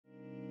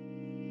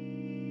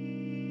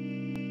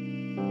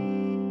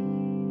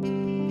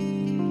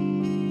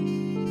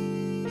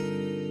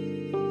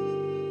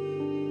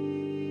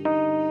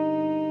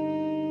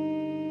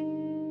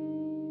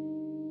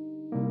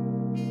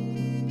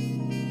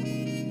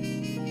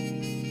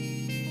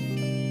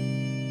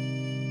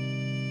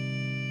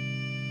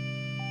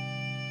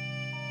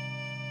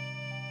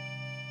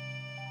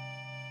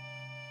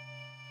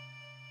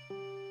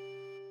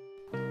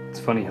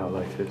funny how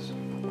life is.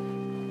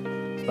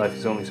 Life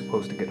is only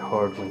supposed to get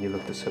hard when you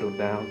look to settle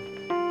down,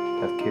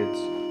 have kids.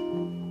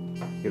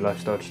 Your life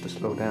starts to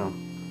slow down.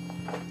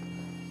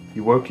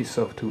 You work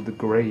yourself to the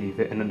grave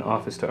in an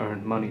office to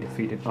earn money to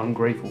feed an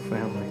ungrateful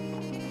family.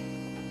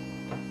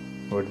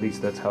 Or at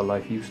least that's how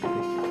life used to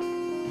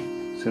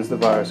be. Since the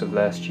virus of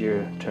last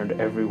year turned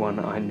everyone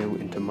I knew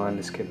into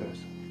mindless killers.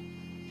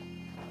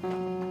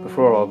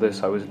 Before all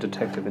this, I was a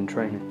detective in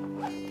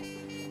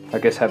training. I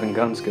guess having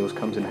gun skills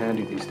comes in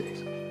handy these days.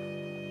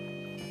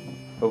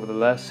 Over the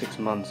last 6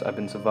 months, I've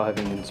been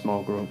surviving in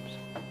small groups.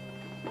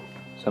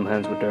 Some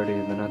hands were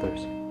dirtier than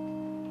others.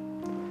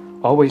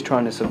 Always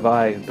trying to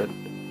survive, but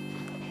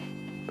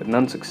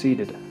none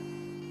succeeded.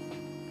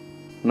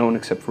 No one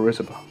except for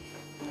Isabel.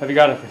 Have you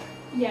got everything?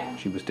 Yeah.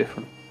 She was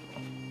different.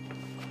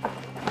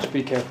 Just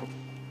be careful.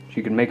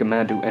 She could make a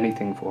man do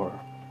anything for her.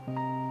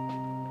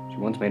 She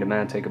once made a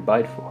man take a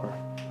bite for her.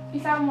 You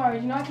sound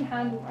worried. You know I can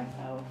handle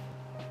myself.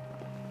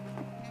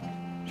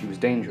 She was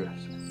dangerous.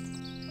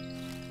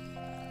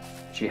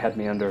 She had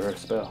me under her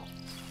spell.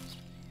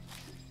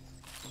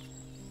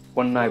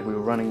 One night we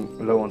were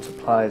running low on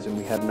supplies and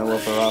we had no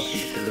other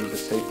option but to leave the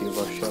safety of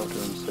our shelter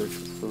and search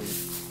for food.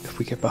 If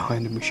we get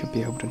behind him, we should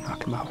be able to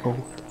knock him out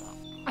cold.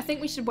 I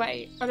think we should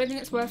wait. I don't think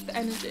it's worth the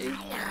energy.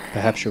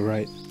 Perhaps you're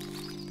right.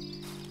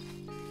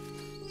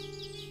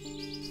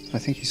 I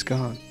think he's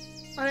gone.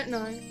 I don't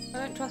know. I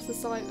don't trust the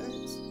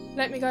silence.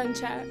 Let me go and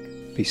check.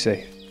 Be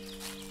safe.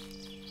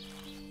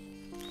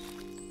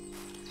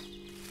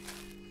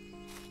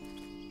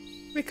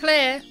 We're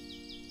clear.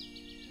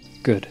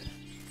 Good.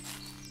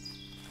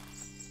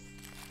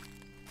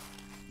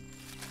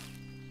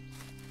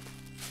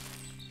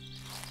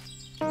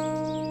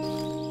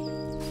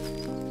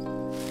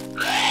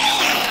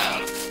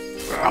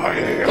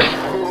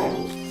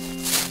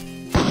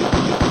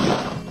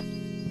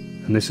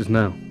 And this is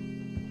now.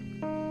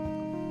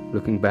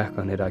 Looking back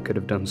on it, I could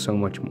have done so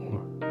much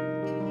more.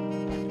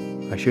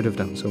 I should have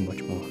done so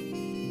much more.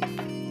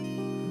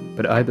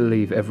 But I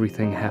believe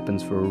everything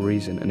happens for a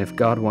reason, and if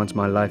God wants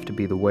my life to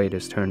be the way it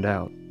has turned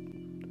out,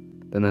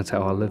 then that's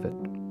how I'll live it.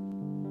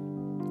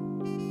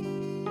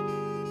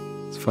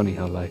 It's funny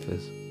how life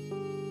is.